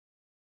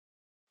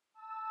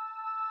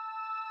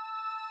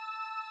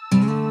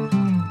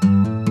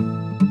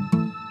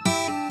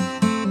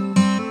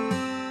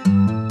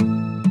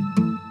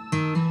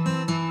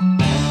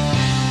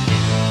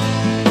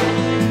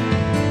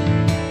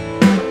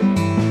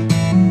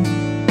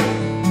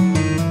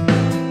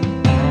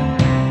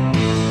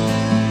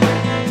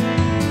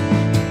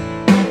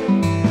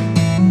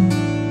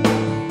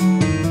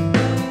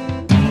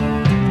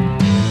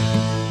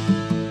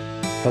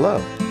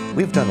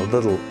done a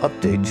little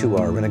update to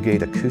our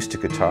Renegade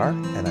Acoustic Guitar,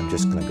 and I'm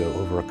just going to go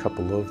over a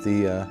couple of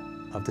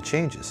the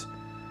changes.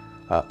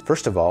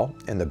 First of all,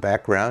 in the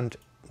background,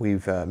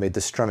 we've made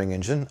the strumming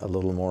engine a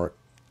little more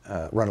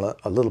run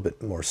a little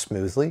bit more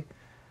smoothly.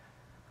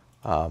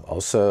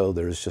 Also,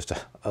 there's just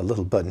a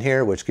little button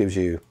here which gives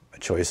you a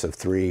choice of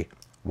 3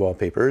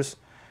 wallpapers.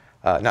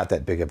 Not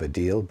that big of a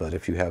deal, but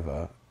if you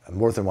have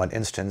more than one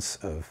instance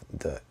of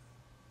the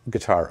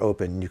guitar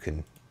open, you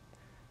can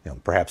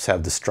perhaps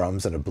have the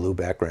strums in a blue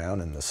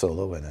background and the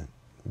solo in a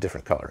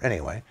different color.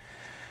 Anyway,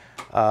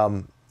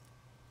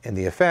 in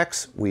the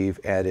effects, we've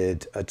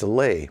added a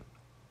delay.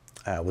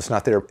 Was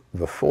not there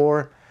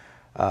before.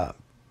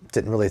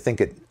 Didn't really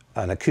think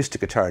an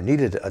acoustic guitar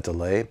needed a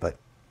delay, but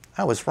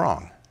I was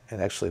wrong. It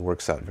actually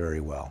works out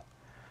very well.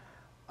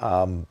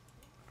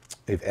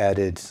 We've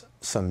added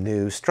some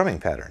new strumming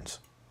patterns.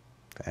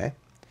 Okay,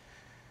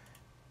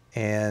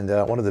 and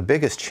one of the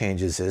biggest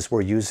changes is we're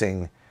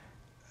using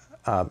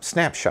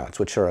snapshots,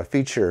 which are a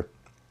feature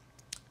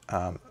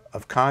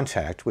of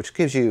Contact, which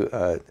gives you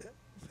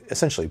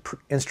essentially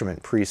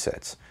instrument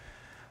presets.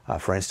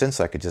 For instance,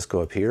 I could just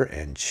go up here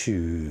and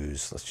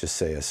choose, let's just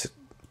say, a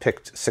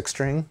picked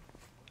 6-string.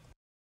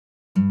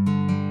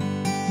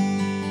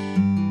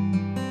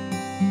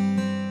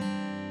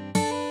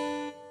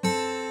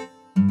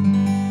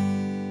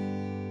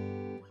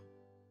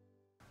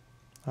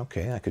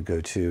 Okay, I could go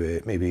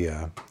to maybe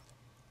a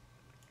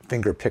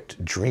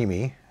finger-picked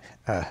Dreamy,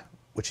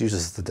 which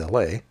uses the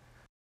delay.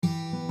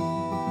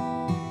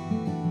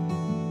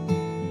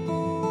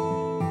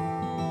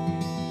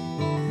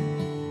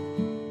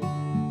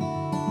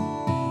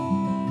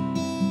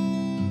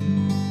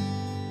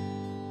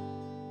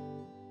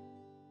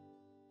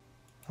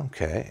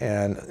 Okay,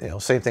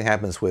 and same thing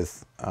happens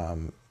with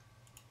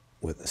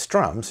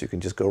strums. You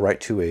can just go right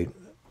to a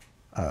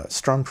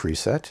strum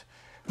preset.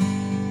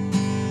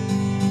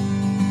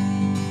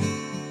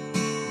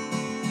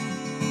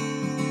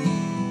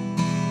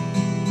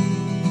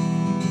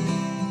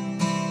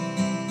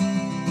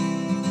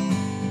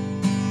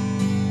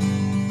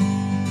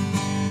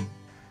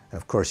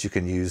 Of course, you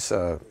can use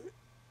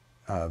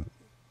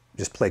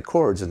just play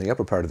chords in the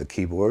upper part of the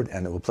keyboard,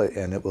 and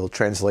it will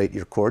translate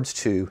your chords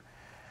to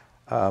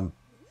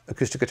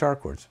acoustic guitar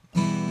chords.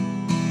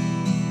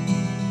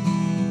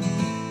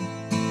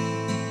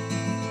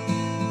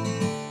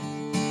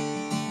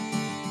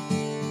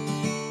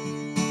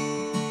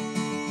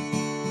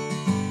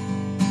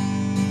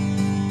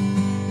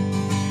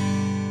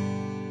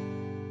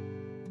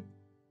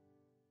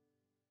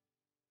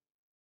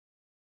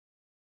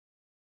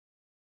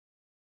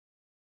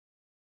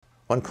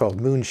 One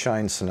called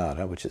Moonshine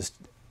Sonata, which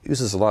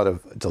uses a lot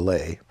of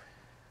delay.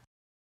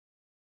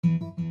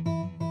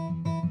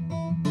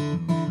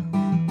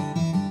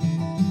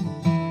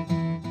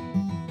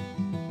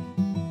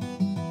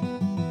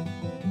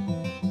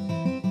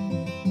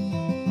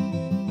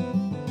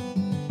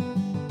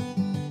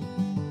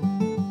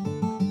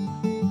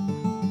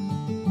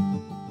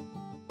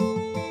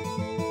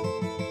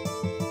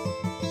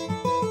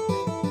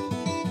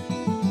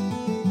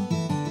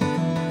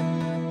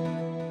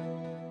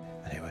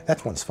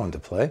 That one's fun to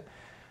play.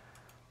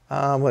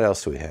 What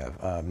else do we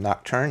have?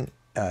 Nocturne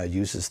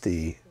uses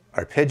the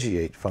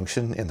arpeggiate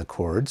function in the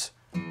chords.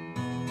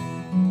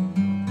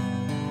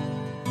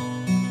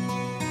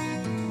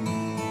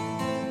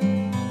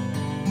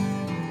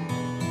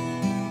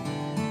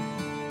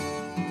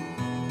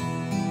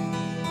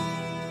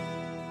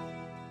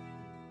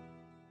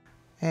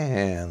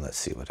 And let's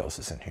see what else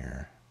is in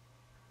here.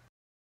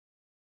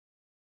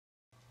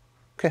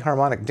 Okay,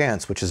 harmonic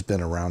dance, which has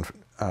been around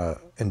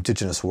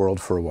Indigenus world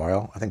for a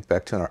while. I think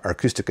back to our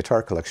acoustic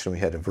guitar collection, we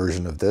had a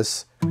version of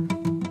this.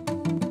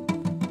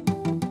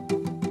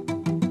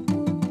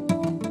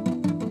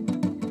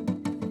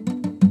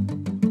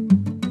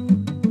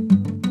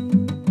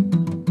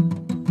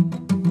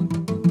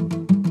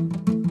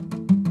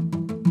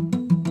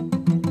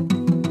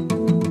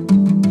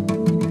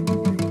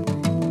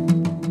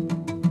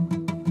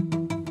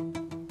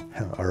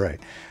 All right.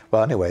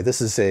 Well, anyway, this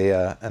is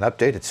an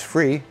update. It's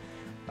free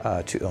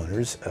to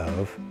owners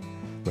of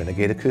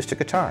Renegade Acoustic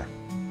Guitar.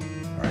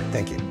 All right,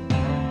 thank you.